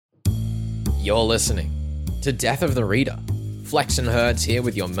You're listening to Death of the Reader. Flex and Herds here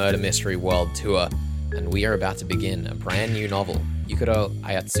with your Murder Mystery World Tour, and we are about to begin a brand new novel, Yukito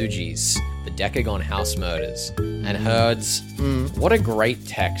Ayatsuji's The Decagon House Murders. And Herds, what a great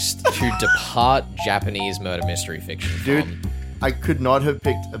text to depart Japanese murder mystery fiction Dude, from. I could not have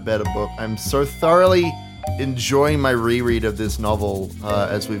picked a better book. I'm so thoroughly enjoying my reread of this novel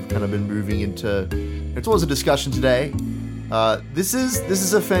as we've kind of been moving into towards a discussion today. This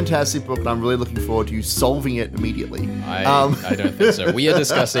is a fantastic book, and I'm really looking forward to you solving it immediately. I don't think so. We are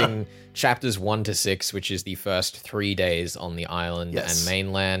discussing chapters 1 to 6, which is the first 3 days on the island and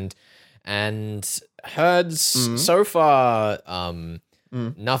mainland. And Herds, so far,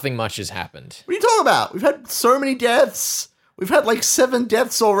 nothing much has happened. What are you talking about? We've had so many deaths. We've had like 7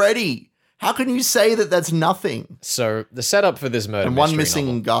 deaths already. How can you say that that's nothing? So the setup for this murder and mystery one missing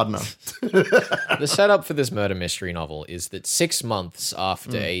novel, gardener. the setup for this murder mystery novel is that 6 months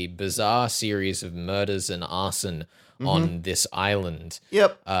after a bizarre series of murders and arson on this island,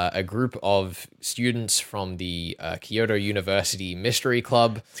 a group of students from the Kyoto University Mystery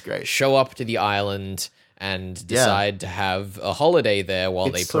Club show up to the island and decide to have a holiday there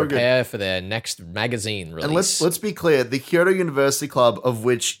while they prepare for their next magazine release. And let's be clear, the Kyoto University Club, of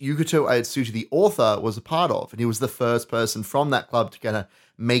which Yukito Ayatsuji, the author, was a part of, and he was the first person from that club to kind of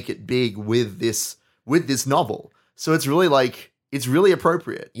make it big with this novel. So it's really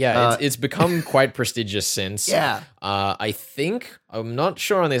appropriate. Yeah, it's become quite prestigious since. I'm not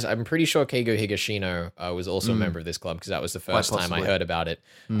sure on this. I'm pretty sure Keigo Higashino was also a member of this club, because that was the first time I heard about it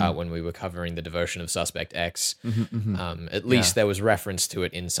when we were covering the devotion of Suspect X. At least there was reference to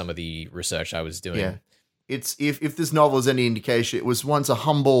it in some of the research I was doing. Yeah. It's if this novel is any indication, it was once a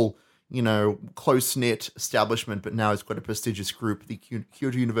humble, close-knit establishment, but now it's quite a prestigious group, the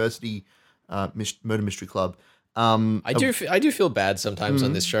Kyoto University Murder Mystery Club. I do feel bad sometimes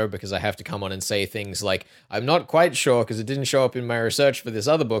on this show, because I have to come on and say things like, I'm not quite sure because it didn't show up in my research for this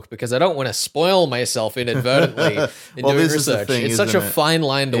other book, because I don't want to spoil myself inadvertently in doing research. It's such a fine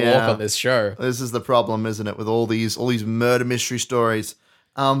line to walk on this show. This is the problem, isn't it, with all these murder mystery stories.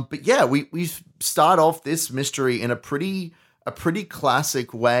 But yeah, we start off this mystery in a pretty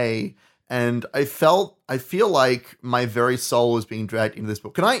classic way. And I feel like my very soul is being dragged into this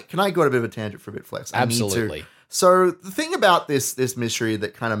book. Can I go on a bit of a tangent for a bit, Flex? Absolutely. So the thing about this mystery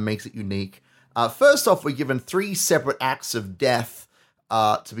that kind of makes it unique, first off, we're given 3 separate acts of death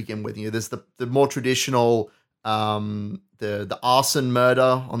to begin with. There's the more traditional, the arson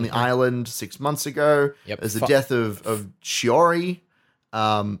murder on the island 6 months ago. There's the death of Shiori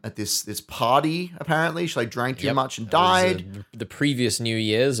at this party, apparently. She drank too much and died. The previous New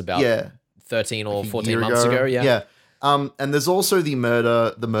Year's, about 13 or 14 months ago. And there's also the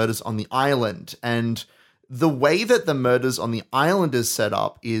murders on the island. And the way that the murders on the island is set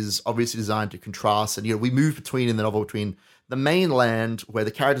up is obviously designed to contrast. And, we move in the novel between the mainland, where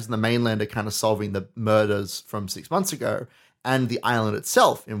the characters in the mainland are kind of solving the murders from 6 months ago, and the island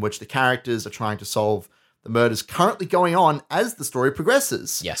itself, in which the characters are trying to solve the murders currently going on as the story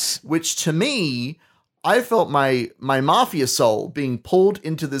progresses. Yes. Which, to me, I felt my mafia soul being pulled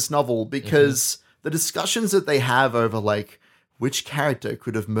into this novel, because the discussions that they have over, which character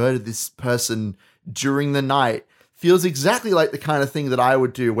could have murdered this person during the night feels exactly like the kind of thing that I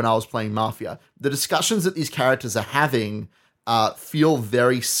would do when I was playing Mafia. The discussions that these characters are having feel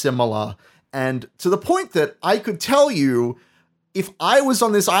very similar, and to the point that I could tell you, if I was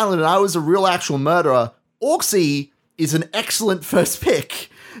on this island and I was a real actual murderer, Orczy is an excellent first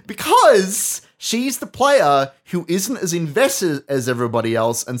pick, because she's the player who isn't as invested as everybody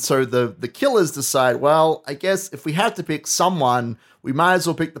else, and so the killers decide, well, I guess if we have to pick someone, we might as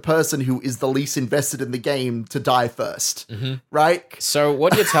well pick the person who is the least invested in the game to die first, right? So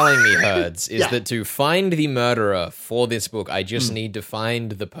what you're telling me, Herds, is that to find the murderer for this book, I just need to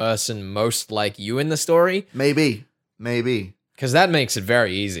find the person most like you in the story? Maybe. Because that makes it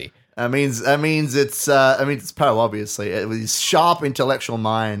very easy. That means it's Poe, obviously. With his sharp intellectual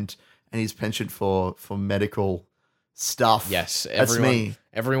mind and his penchant for medical stuff. Yes, that's me.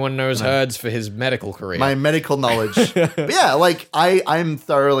 Everyone knows Herds for his medical career. My medical knowledge. But yeah, I'm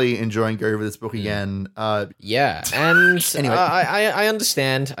thoroughly enjoying going over this book again. And anyway. I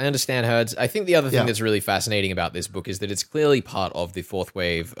understand Herds. I think the other thing that's really fascinating about this book is that it's clearly part of the fourth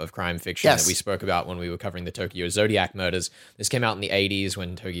wave of crime fiction that we spoke about when we were covering the Tokyo Zodiac murders. This came out in the 80s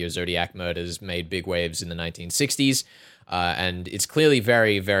when Tokyo Zodiac murders made big waves in the 1960s. And it's clearly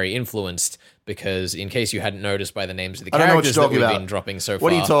very, very influenced, because in case you hadn't noticed by the names of the characters that we've been dropping so far.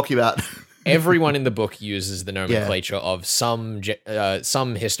 What are you talking about? everyone in the book uses the nomenclature of some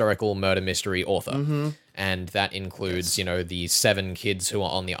historical murder mystery author. And that includes, the 7 kids who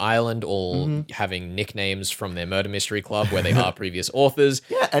are on the island, all having nicknames from their murder mystery club where they are previous authors.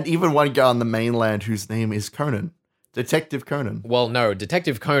 Yeah, and even one guy on the mainland whose name is Conan. Detective Conan. Well, no,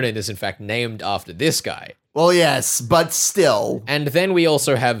 Detective Conan is in fact named after this guy. Well, yes, but still. And then we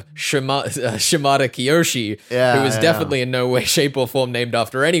also have Shimada Kiyoshi, who is definitely in no way, shape, or form named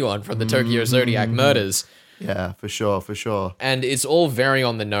after anyone from the Tokyo Zodiac murders. Yeah, for sure. And it's all very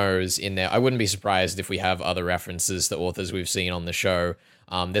on the nose in there. I wouldn't be surprised if we have other references to authors we've seen on the show.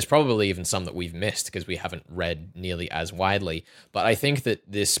 There's probably even some that we've missed because we haven't read nearly as widely. But I think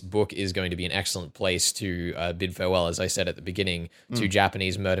that this book is going to be an excellent place to bid farewell, as I said at the beginning, to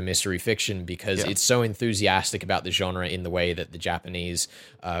Japanese murder mystery fiction because it's so enthusiastic about the genre in the way that the Japanese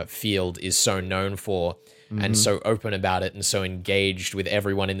field is so known for. And so open about it and so engaged with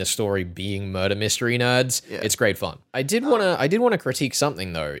everyone in the story being murder mystery nerds. Yeah. It's great fun. I did want to critique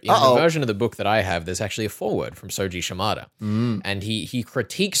something though. In the version of the book that I have, there's actually a foreword from Soji Shimada. And he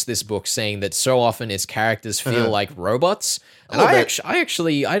critiques this book saying that so often its characters feel like robots. And I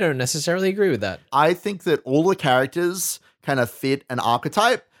don't necessarily agree with that. I think that all the characters kind of fit an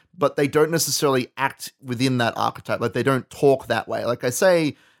archetype, but they don't necessarily act within that archetype. Like they don't talk that way. Like I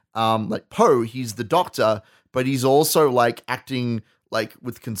say, like Poe, he's the doctor, but he's also like acting like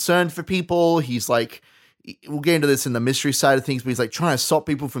with concern for people. He's like, we'll get into this in the mystery side of things, but he's like trying to stop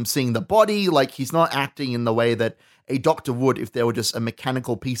people from seeing the body. Like he's not acting in the way that a doctor would if there were just a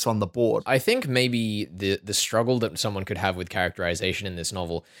mechanical piece on the board. I think maybe the struggle that someone could have with characterization in this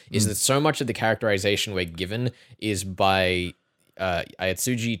novel is that so much of the characterization we're given is by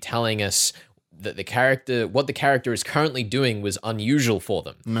Ayatsuji telling us that what the character is currently doing was unusual for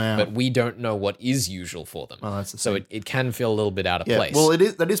them, but we don't know what is usual for them. Well, that's the so it can feel a little bit out of place. Well,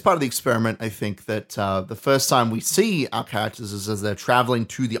 that is part of the experiment. I think that the first time we see our characters is as they're traveling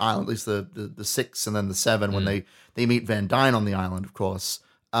to the island, at least the 6 and then the 7 when they meet Van Dyne on the island, of course.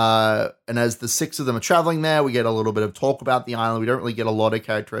 And as the 6 of them are traveling there, we get a little bit of talk about the island. We don't really get a lot of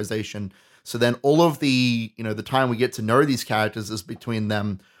characterization. So then all of the time we get to know these characters is between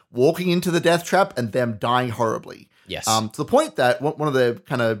them walking into the death trap and them dying horribly. Yes. To the point that one of the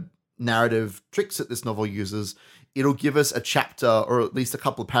kind of narrative tricks that this novel uses, it'll give us a chapter or at least a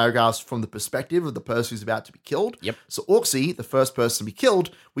couple of paragraphs from the perspective of the person who's about to be killed. Yep. So Orczy, the first person to be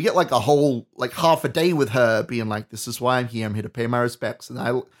killed, we get like a whole, like half a day with her being like, this is why I'm here to pay my respects.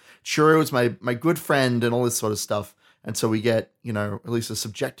 And Shiro was my good friend and all this sort of stuff. And so we get, at least a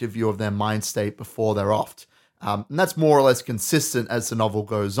subjective view of their mind state before they're offed. And that's more or less consistent as the novel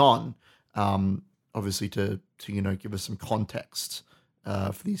goes on, obviously to give us some context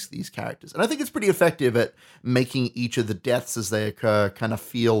for these characters. And I think it's pretty effective at making each of the deaths as they occur kind of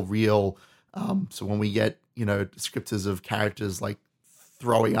feel real. So when we get, descriptors of characters like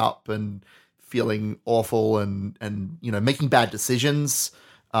throwing up and feeling awful and making bad decisions,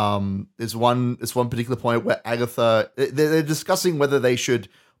 there's one particular point where Agatha, they're discussing whether they should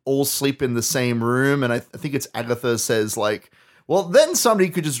all sleep in the same room, and I think it's Agatha says like, well, then somebody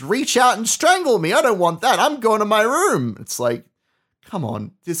could just reach out and strangle me. I don't want that. I'm going to my room. It's like, come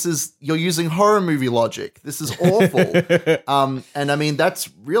on, you're using horror movie logic. This is awful. And I mean, that's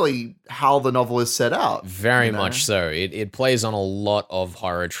really how the novel is set out. Very much so. It plays on a lot of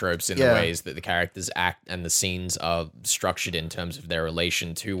horror tropes in the ways that the characters act and the scenes are structured in terms of their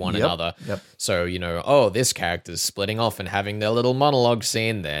relation to one another. Yep. So, this character's splitting off and having their little monologue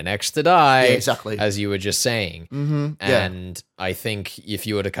scene. They're next to die. Yeah, exactly. As you were just saying. Mm-hmm. And I think if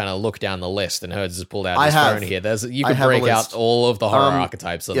you were to kind of look down the list, and Herds has pulled out his phone here, you could break out all of the horror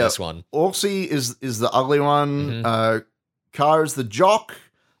archetypes on this one. Orczy is the ugly one. Car is the jock.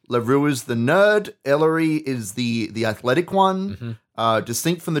 LaRue is the nerd. Ellery is the athletic one.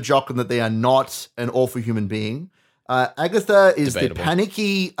 Distinct from the jock in that they are not an awful human being. Agatha is Debatable. The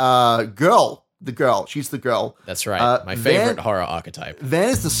panicky girl. The girl. She's the girl. That's right. My favorite horror archetype. Van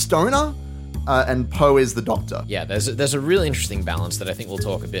is the stoner. And Poe is the doctor. Yeah, there's a really interesting balance that I think we'll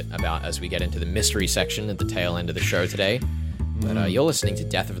talk a bit about as we get into the mystery section at the tail end of the show today. But you're listening to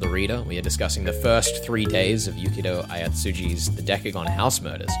Death of the Reader. We are discussing the first 3 days of Yukito Ayatsuji's The Decagon House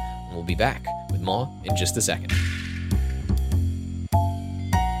Murders. And we'll be back with more in just a second.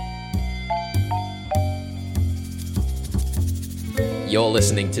 You're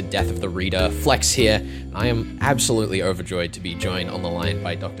listening to Death of the Reader. Flex here. I am absolutely overjoyed to be joined on the line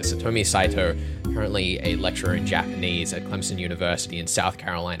by Dr. Satomi Saito, currently a lecturer in Japanese at Clemson University in South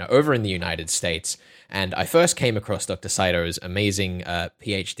Carolina, over in the United States. And I first came across Dr. Saito's amazing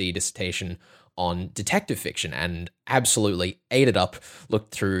PhD dissertation on detective fiction and absolutely ate it up,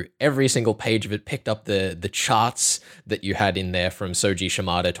 looked through every single page of it, picked up the charts that you had in there from Soji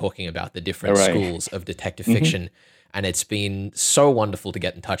Shimada talking about the different schools of detective fiction. And it's been so wonderful to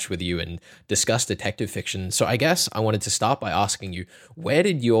get in touch with you and discuss detective fiction. So I guess I wanted to start by asking you, where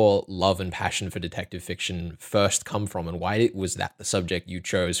did your love and passion for detective fiction first come from? And why was that the subject you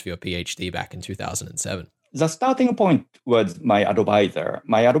chose for your PhD back in 2007? The starting point was my advisor.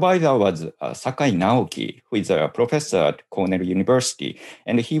 My advisor was Sakai Naoki, who is a professor at Cornell University.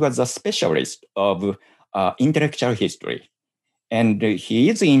 And he was a specialist of intellectual history. And he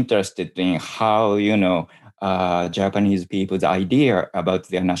is interested in how, Japanese people's idea about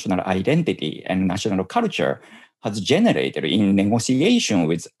their national identity and national culture has generated in negotiation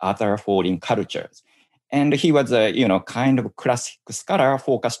with other foreign cultures. And he was a, kind of classic scholar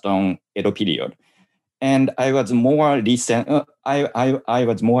focused on Edo period. And I was more recent. I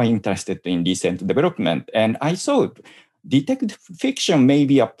was more interested in recent development, and I thought detective fiction may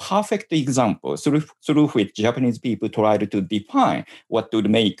be a perfect example through which Japanese people tried to define what would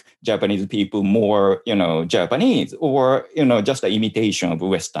make Japanese people more, Japanese, or, just an imitation of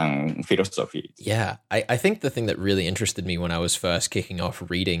Western philosophy. Yeah, I think the thing that really interested me when I was first kicking off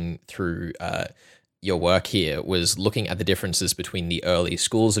reading through your work here was looking at the differences between the early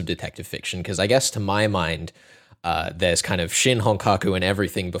schools of detective fiction, because I guess to my mind, there's kind of Shin Honkaku and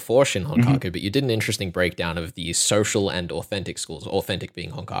everything before Shin Honkaku, but you did an interesting breakdown of the social and authentic schools, authentic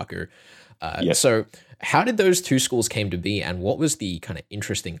being Honkaku. Yes. So how did those two schools came to be, and what was the kind of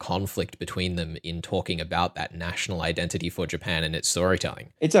interesting conflict between them in talking about that national identity for Japan and its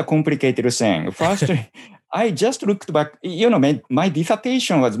storytelling? It's a complicated thing. First, I just looked back, my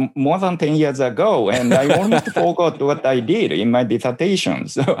dissertation was more than 10 years ago, and I almost forgot what I did in my dissertation.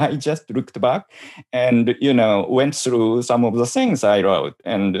 So I just looked back and, went through some of the things I wrote.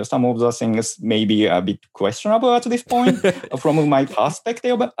 And some of the things may be a bit questionable at this point from my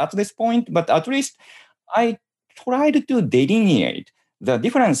perspective at this point. But at least I tried to delineate the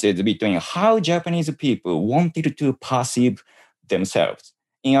differences between how Japanese people wanted to perceive themselves.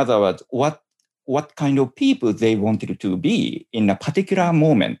 In other words, what kind of people they wanted to be in a particular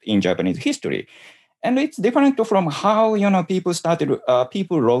moment in Japanese history. And it's different from how,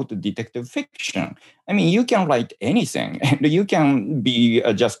 people wrote detective fiction. I mean, you can write anything and you can be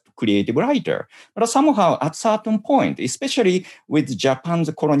just creative writer. But somehow at certain point, especially with Japan's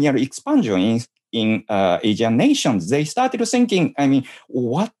colonial expansion in Asian nations, they started thinking,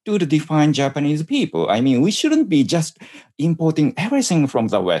 what would define Japanese people? We shouldn't be just importing everything from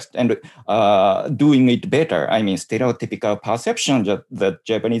the West and doing it better. Stereotypical perception that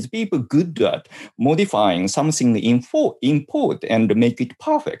Japanese people good at modifying something import and make it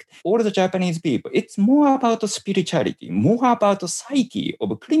perfect. All the Japanese people, it's more about spirituality, more about the psyche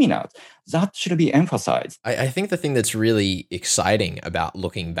of criminals. That should be emphasized. I think the thing that's really exciting about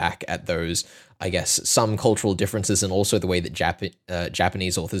looking back at those, I guess, some cultural differences and also the way that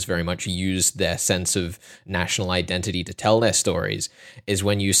Japanese authors very much use their sense of national identity to tell their stories is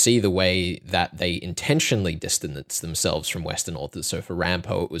when you see the way that they intentionally distance themselves from Western authors. So for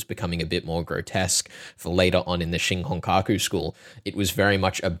Rampo, it was becoming a bit more grotesque. For later on in the Shin Honkaku school, it was very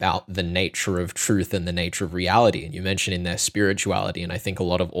much about the nature of truth and the nature of reality. And you mentioned in their spirituality, and I think a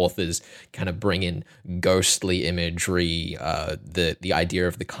lot of authors kind of bring in ghostly imagery, the idea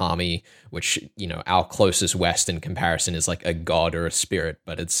of the kami, which, our closest Western comparison is like a god or a spirit,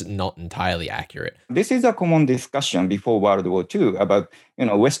 but it's not entirely accurate. This is a common discussion before World War II about,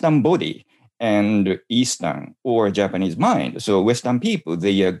 Western body and Eastern or Japanese mind. So Western people,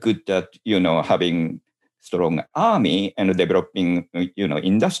 they are good at, having strong army and developing,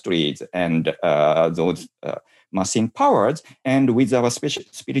 industries and those massive powers. And with our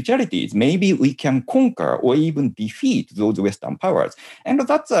spiritualities, maybe we can conquer or even defeat those Western powers. And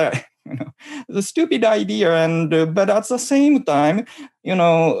that's the stupid idea. And but at the same time,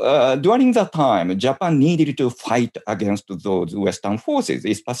 during that time, Japan needed to fight against those Western forces,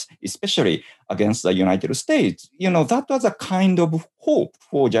 especially against the United States. That was a kind of hope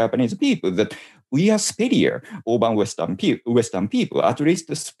for Japanese people that we are superior over Western people, at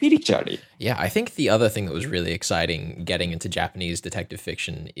least spiritually. Yeah, I think the other thing that was really exciting getting into Japanese detective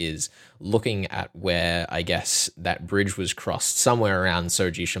fiction is looking at where, I guess, that bridge was crossed somewhere around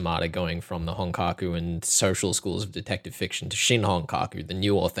Soji Shimada going from the Honkaku and social schools of detective fiction to Shin Honkaku, the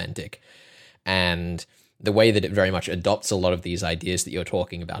new authentic. And the way that it very much adopts a lot of these ideas that you're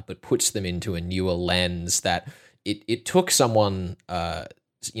talking about, but puts them into a newer lens that it took someone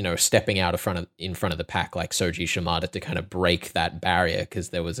stepping out in front of the pack like Soji Shimada to kind of break that barrier, because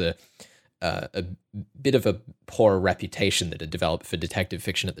there was a a bit of a poor reputation that had developed for detective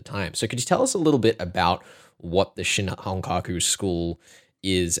fiction at the time. So could you tell us a little bit about what the Shin Honkaku school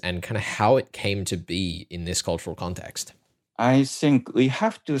is and kind of how it came to be in this cultural context? I think we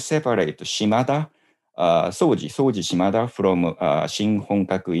have to separate Shimada, Soji Shimada from Shin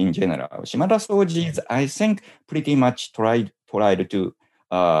Honkaku in general. Shimada Soji is, I think, pretty much tried to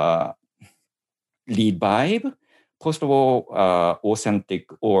revive post-war authentic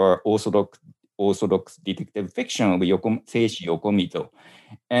or orthodox detective fiction of Seishi Yokomizo,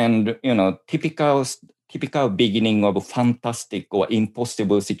 and typical beginning of fantastic or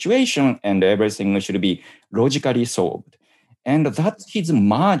impossible situation, and everything should be logically solved. And that's his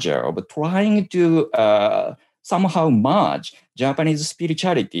merger of trying to somehow merge Japanese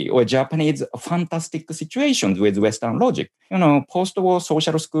spirituality or Japanese fantastic situations with Western logic. Post-war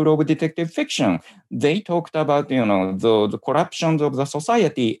social school of detective fiction, they talked about, the corruptions of the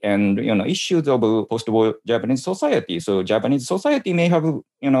society and, issues of post-war Japanese society. So Japanese society may have,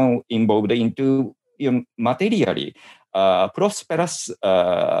 involved into materially prosperous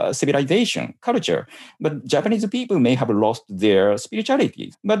civilization, culture, but Japanese people may have lost their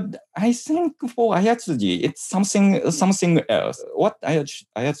spirituality. But I think for Ayatsuji, it's something else. What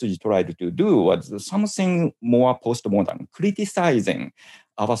Ayatsuji tried to do was something more postmodern, criticizing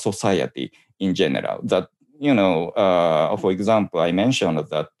our society in general. That, for example, I mentioned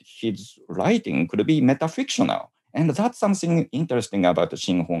that his writing could be metafictional. And that's something interesting about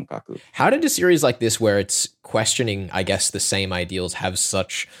Shin Honkaku. How did a series like this, where it's questioning, I guess, the same ideals, have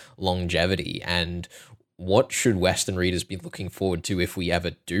such longevity? And what should Western readers be looking forward to if we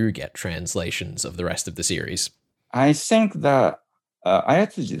ever do get translations of the rest of the series? I think the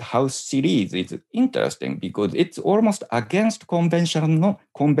Ayatsuji's House series is interesting because it's almost against conventional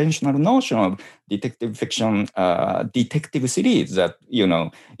notion of detective fiction, detective series that,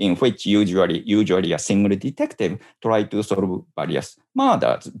 in which usually a single detective try to solve various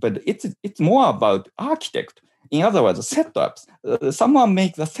murders. But it's more about architect. In other words, setups. Someone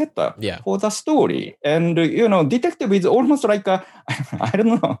makes a setup for the story. And, detective is almost like a, I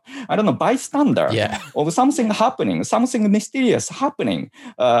don't know, bystander of something happening, something mysterious happening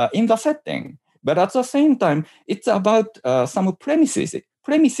in the setting. But at the same time, it's about some premises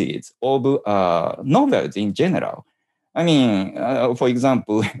of novels in general. I mean, for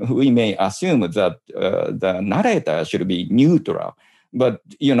example, we may assume that the narrator should be neutral. But,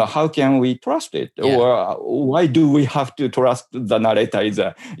 how can we trust it? Or why do we have to trust the narrator is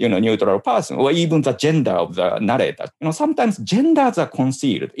a, neutral person, or even the gender of the narrator? Sometimes genders are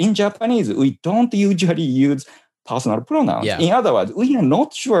concealed. In Japanese, we don't usually use personal pronouns. In other words, we are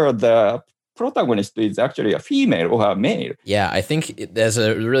not sure the protagonist is actually a female or a male. Yeah, I think there's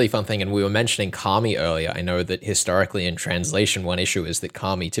a really fun thing, and we were mentioning Kami earlier. I know that historically in translation, one issue is that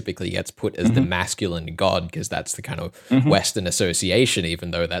Kami typically gets put as the masculine god, because that's the kind of Western association, even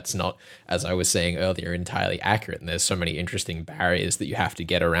though that's not, as I was saying earlier, entirely accurate. And there's so many interesting barriers that you have to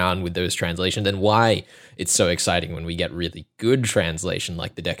get around with those translations, and why it's so exciting when we get really good translation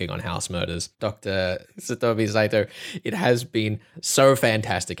like the Decagon House Murders. Dr. Satomi Saito, it has been so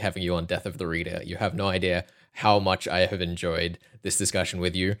fantastic having you on Death of the Reader. You have no idea how much I have enjoyed this discussion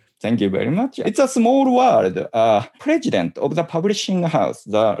with you. Thank you very much. It's a small world. President of the publishing house,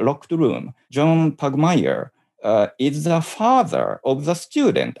 the Locked Room, John Pugmire, is the father of the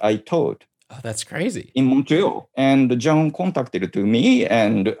student I taught. Oh, that's crazy. In Montreal. And John contacted to me,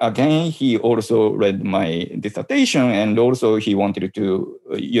 and again, he also read my dissertation, and also he wanted to,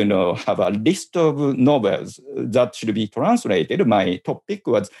 have a list of novels that should be translated. My topic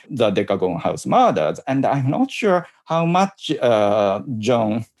was the Decagon House Murders, and I'm not sure how much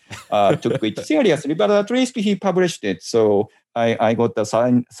John took it seriously, but at least he published it. So I got the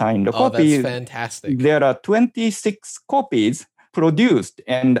signed copy. Oh, that's fantastic. There are 26 copies produced,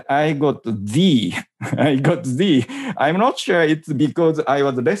 and I got Z. I'm not sure it's because I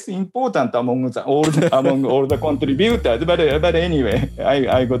was less important among all the contributors, but anyway,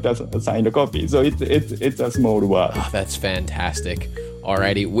 I got a signed copy. So it's a small world. Oh, that's fantastic.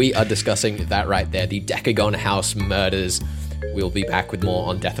 Alrighty, we are discussing that right there, the Decagon House Murders. We'll be back with more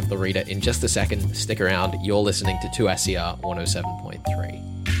on Death of the Reader in just a second. Stick around. You're listening to 2SER 107.3.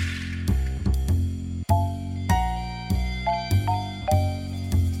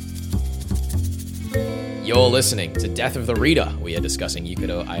 You're listening to Death of the Reader. We are discussing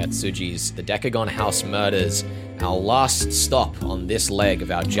Yukito Ayatsuji's The Decagon House Murders, our last stop on this leg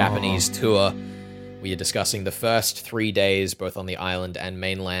of our Japanese tour. We are discussing the first 3 days, both on the island and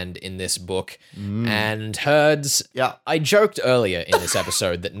mainland, in this book. And Herds, I joked earlier in this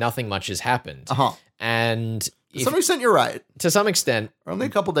episode that nothing much has happened. And To some extent, you're right. To some extent, only a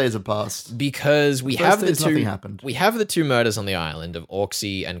couple days have passed because we have nothing happened. We have the two murders on the island of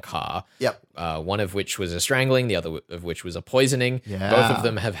Orczy and Carr. Yep. One of which was a strangling, the other of which was a poisoning. Yeah. Both of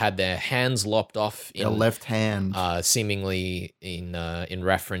them have had their hands lopped off in their left hand, seemingly in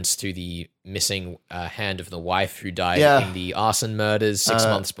reference to the missing hand of the wife who died in the arson murders 6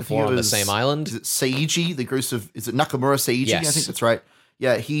 months before on the same island. Is it Seiji, the ghost of? Is it Nakamura Seiji? Yes. I think that's right.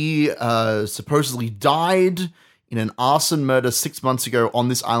 Yeah, he supposedly died in an arson murder 6 months ago on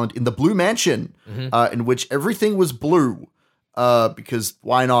this island in the Blue Mansion, in which everything was blue, because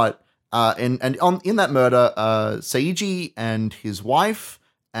why not? In that murder, Seiji and his wife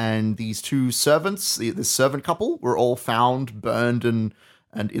and these two servants, the servant couple, were all found burned, and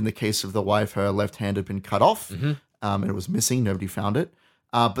in the case of the wife, her left hand had been cut off, and it was missing. Nobody found it.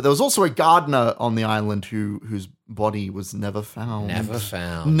 But there was also a gardener on the island whose body was never found. Never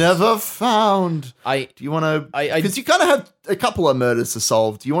found. Do you want to? Because you kind of have a couple of murders to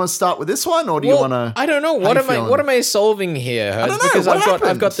solve. Do you want to start with this one, or do you want to? I don't know. What am I solving here? I don't know. Because What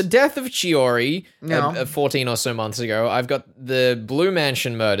I've got the death of Chiori Yeah. 14 or so months ago. I've got the Blue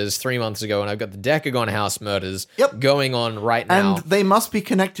Mansion murders 3 months ago, and I've got the Decagon House murders going on right now. And they must be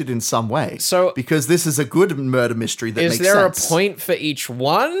connected in some way. So, because this is a good murder mystery that makes sense. Is there a point for each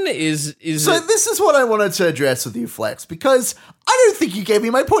one? This is what I wanted to address with you, Flex, because I don't think you gave me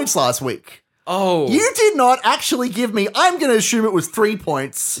my points last week. Oh. You did not actually give me, I'm going to assume it was 3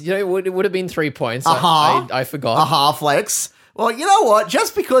 points. You know, it would have been 3 points. Uh-huh. I forgot. Flex. Well, you know what?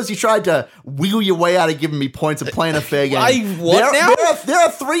 Just because you tried to wiggle your way out of giving me points and playing a fair game, there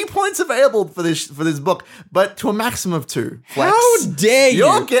are 3 points available for this book, but to a maximum of 2. Flex. How dare you?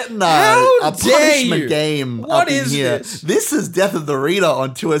 You're getting a punishment game. What up in is here. this? This is Death of the Reader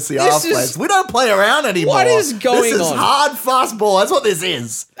on 2SCR, Flex. We don't play around anymore. What is going on? This is hard fastball. That's what this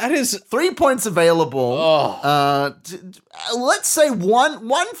is. That is 3 points available. Oh. Let's say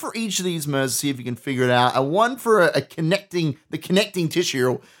one for each of these murders, see if you can figure it out, and one for the connecting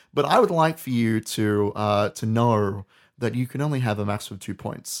tissue. But I would like for you to know that you can only have a maximum of 2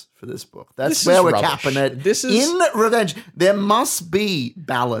 points for this book. That's where we're capping it. In Revenge. There must be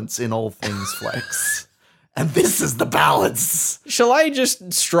balance in all things, Flex. And this is the balance. Shall I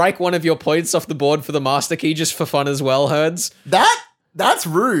just strike one of your points off the board for the master key just for fun as well, Herds? That's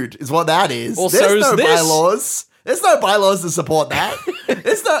rude, is what that is. Well, There's no this. bylaws. There's no bylaws to support that.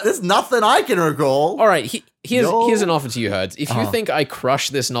 There's nothing I can recall. All right, here's an offer to you, Herds. If you think I crush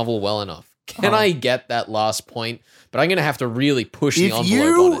this novel well enough, can I get that last point? But I'm going to have to really push the envelope on it. If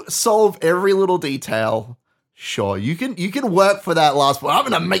you solve every little detail, sure, you can work for that last point. I'm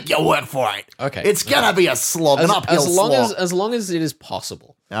going to make you work for it. Okay. It's going to be a slog, an uphill slog. As long as it is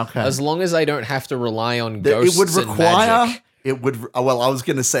possible. Okay. As long as I don't have to rely on ghosts and magic. Well, I was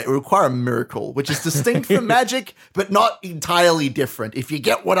going to say it would require a miracle, which is distinct from magic, but not entirely different, if you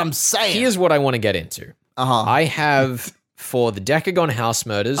get what I'm saying. Here's what I want to get into. I have, for the Decagon House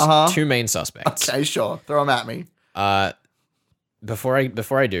murders, 2 main suspects. Okay, sure. Throw them at me. Before I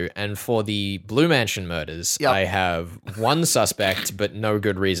do, and for the Blue Mansion murders, I have 1 suspect, but no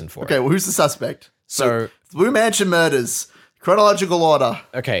good reason for it. Okay, well, who's the suspect? So Blue Mansion murders, chronological order.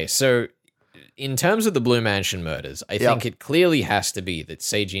 Okay, so in terms of the Blue Mansion murders, I think it clearly has to be that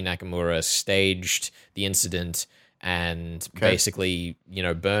Seiji Nakamura staged the incident and basically,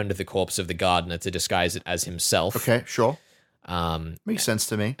 burned the corpse of the gardener to disguise it as himself. Okay, sure. Makes sense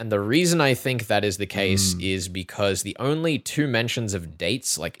to me. And the reason I think that is the case is because the only 2 mentions of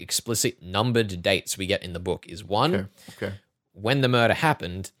dates, like explicit numbered dates we get in the book, is one, when the murder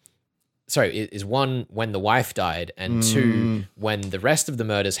happened. Sorry, is one, when the wife died, and 2, when the rest of the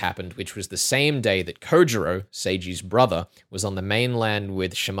murders happened, which was the same day that Kojiro, Seiji's brother, was on the mainland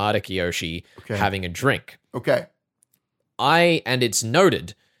with Shimada Kiyoshi having a drink. Okay. And it's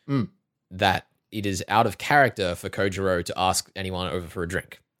noted that it is out of character for Kojiro to ask anyone over for a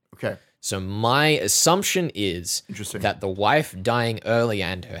drink. Okay. So my assumption is that the wife dying early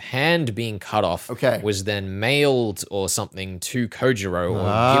and her hand being cut off was then mailed or something to Kojiro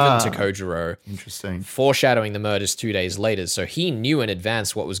or given to Kojiro. Interesting. Foreshadowing the murders 2 days later. So he knew in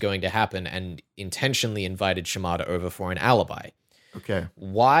advance what was going to happen and intentionally invited Shimada over for an alibi. Okay.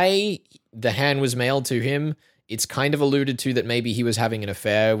 Why the hand was mailed to him, it's kind of alluded to that maybe he was having an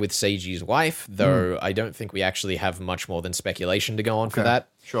affair with Seiji's wife, though I don't think we actually have much more than speculation to go on for that.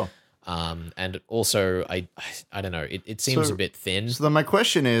 Sure. And also, I don't know, it seems a bit thin. So then my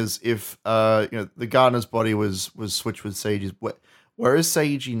question is, if the gardener's body was switched with Seiji's, where is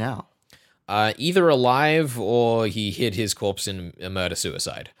Seiji now? Either alive or he hid his corpse in a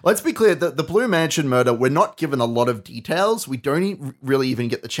murder-suicide. Let's be clear, the Blue Mansion murder, we're not given a lot of details. We don't really even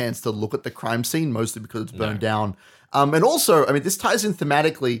get the chance to look at the crime scene, mostly because it's burned down. And also, I mean, this ties in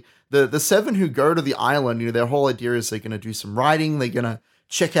thematically. The seven who go to the island, you know, their whole idea is they're going to do some writing, they're going to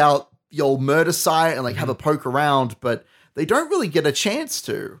check out the old murder site and like have a poke around, but they don't really get a chance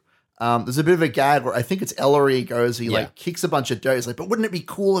to. There's a bit of a gag where I think it's Ellery goes, he like kicks a bunch of dirt. He's like, but wouldn't it be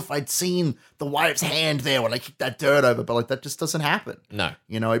cool if I'd seen the wife's hand there when I kicked that dirt over? But like, that just doesn't happen. No.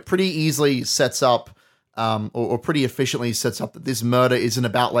 You know, it pretty easily sets up, or pretty efficiently sets up that this murder isn't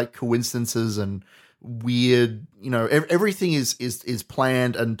about like coincidences and weird, you know, everything is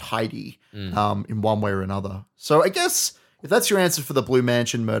planned and tidy, in one way or another. So I guess if that's your answer for the Blue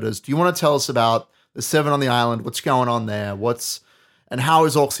Mansion murders, do you want to tell us about the seven on the island? What's going on there? And how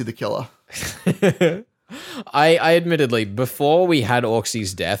is Orcsy the killer? I admittedly, before we had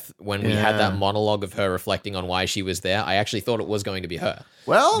Orcsy's death, when we had that monologue of her reflecting on why she was there, I actually thought it was going to be her.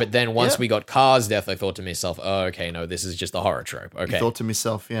 Well, but then once we got Car's death, I thought to myself, oh, okay, no, this is just a horror trope. Okay. I thought to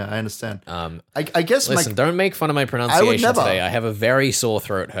myself, yeah, I understand. I guess listen, don't make fun of my pronunciation today. I have a very sore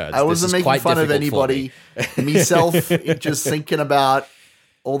throat hurts. I wasn't making fun of anybody. Myself, just thinking about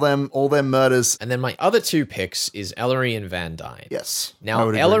all them murders. And then my other two picks is Ellery and Van Dyne. Yes. Now,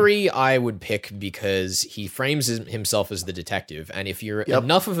 Ellery I would pick because he frames himself as the detective, and if you're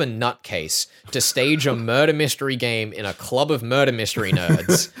enough of a nutcase to stage a murder mystery game in a club of murder mystery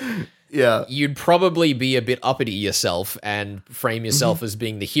nerds, you'd probably be a bit uppity yourself and frame yourself as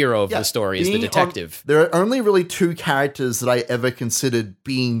being the hero of the story, as the detective. There are only really two characters that I ever considered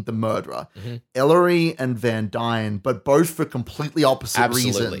being the murderer. Ellery and Van Dyne, but both for completely opposite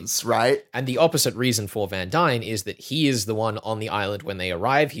reasons, right? And the opposite reason for Van Dyne is that he is the one on the island when they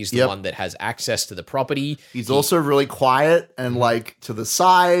arrive. He's the one that has access to the property. He's also really quiet and like to the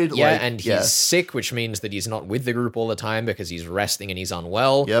side. Yeah, and he's sick, which means that he's not with the group all the time because he's resting and he's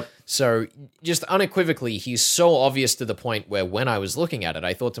unwell. So just unequivocally, he's so obvious to the point where when I was looking at it,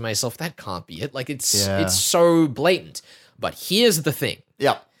 I thought to myself, that can't be it. Like, it's so blatant. But here's the thing.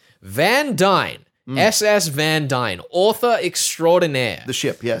 Van Dyne, SS Van Dyne, author extraordinaire. The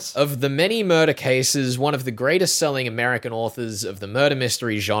ship, yes. Of the many murder cases, one of the greatest selling American authors of the murder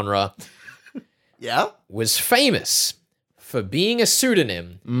mystery genre. Was famous for being a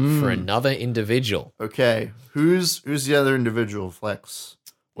pseudonym for another individual. Okay. Who's the other individual, Flex?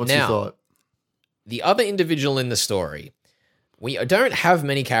 What's your thought? The other individual in the story, we don't have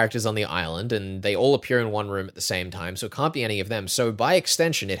many characters on the island, and they all appear in one room at the same time, so it can't be any of them. So by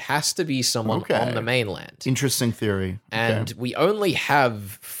extension, it has to be someone on the mainland. Interesting theory. And we only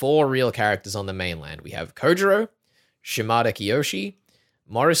have 4 real characters on the mainland. We have Kojiro, Shimada Kiyoshi,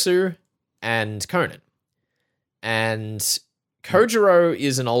 Morisu, and Conan. And Kojiro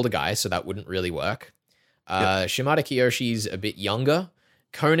is an older guy, so that wouldn't really work. Shimada Kiyoshi's a bit younger.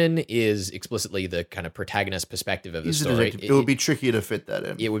 Conan is explicitly the kind of protagonist perspective of the story. It would be tricky to fit that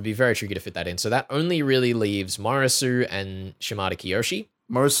in. It would be very tricky to fit that in. So that only really leaves Morisu and Shimada Kiyoshi.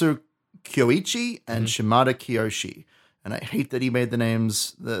 Morisu Kyoichi and Shimada Kiyoshi. And I hate that he made the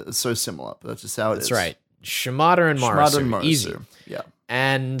names so similar, but that's just how it is. That's right. Shimada and Morisu. Easy. Yeah.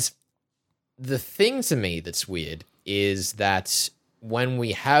 And the thing to me that's weird is that when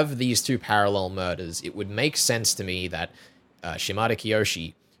we have these two parallel murders, it would make sense to me that Shimada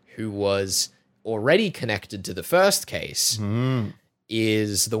Kiyoshi, who was already connected to the first case,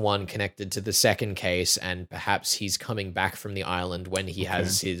 is the one connected to the second case, and perhaps he's coming back from the island when he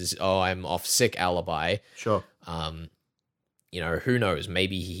has his, I'm off sick alibi. Sure. You know, who knows?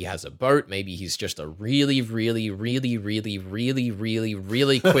 Maybe he has a boat. Maybe he's just a really, really, really, really, really, really,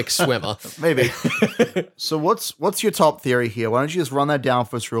 really quick swimmer. Maybe. So what's your top theory here? Why don't you just run that down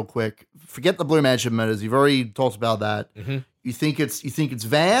for us real quick? Forget the Blue Mansion murders. You've already talked about that. You think it's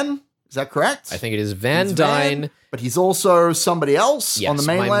Van? Is that correct? I think it is Van Dyne. But he's also somebody else on the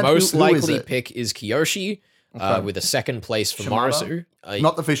mainland? My most likely pick is Kiyoshi, with a second place for Morisu.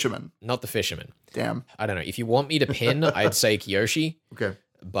 Not the fisherman. Not the fisherman. Damn. I don't know. If you want me to pin, I'd say Kiyoshi. Okay.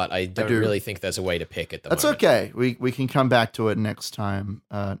 But I don't really think there's a way to pick at the moment. That's okay. We can come back to it next time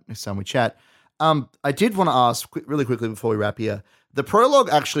we chat. I did want to ask really quickly before we wrap here. The prologue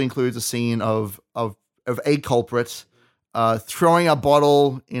actually includes a scene of a culprit throwing a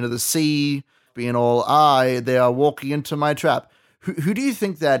bottle into the sea, being all, they are walking into my trap. Who do you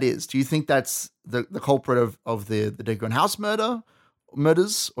think that is? Do you think that's the culprit of the Dagon House murder?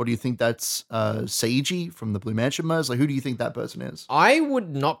 murders, or do you think that's Seiji from the Blue Mansion murders? Like, who do you think that person is? I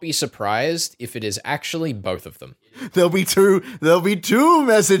would not be surprised if it is actually both of them. There'll be two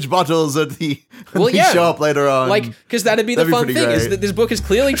message bottles at the show up later on. Like, because that'd be the fun thing, is that this book is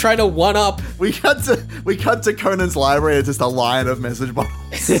clearly trying to one up. We cut to Conan's library. It's just a line of message bottles.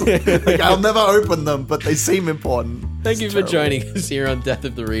 Like, I'll never open them, but they seem important. Thank you for joining us here on Death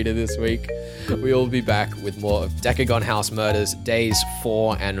of the Reader this week. We will be back with more of Decagon House Murders, days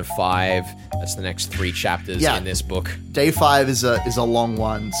 4 and 5. That's the next 3 chapters in this book. Day 5 is a long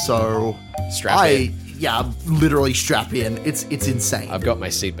one, so strap in. Yeah, literally strap in. It's insane. I've got my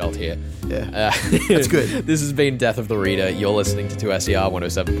seatbelt here. Yeah, that's good. This has been Death of the Reader. You're listening to 2SER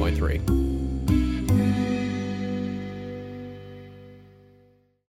 107.3.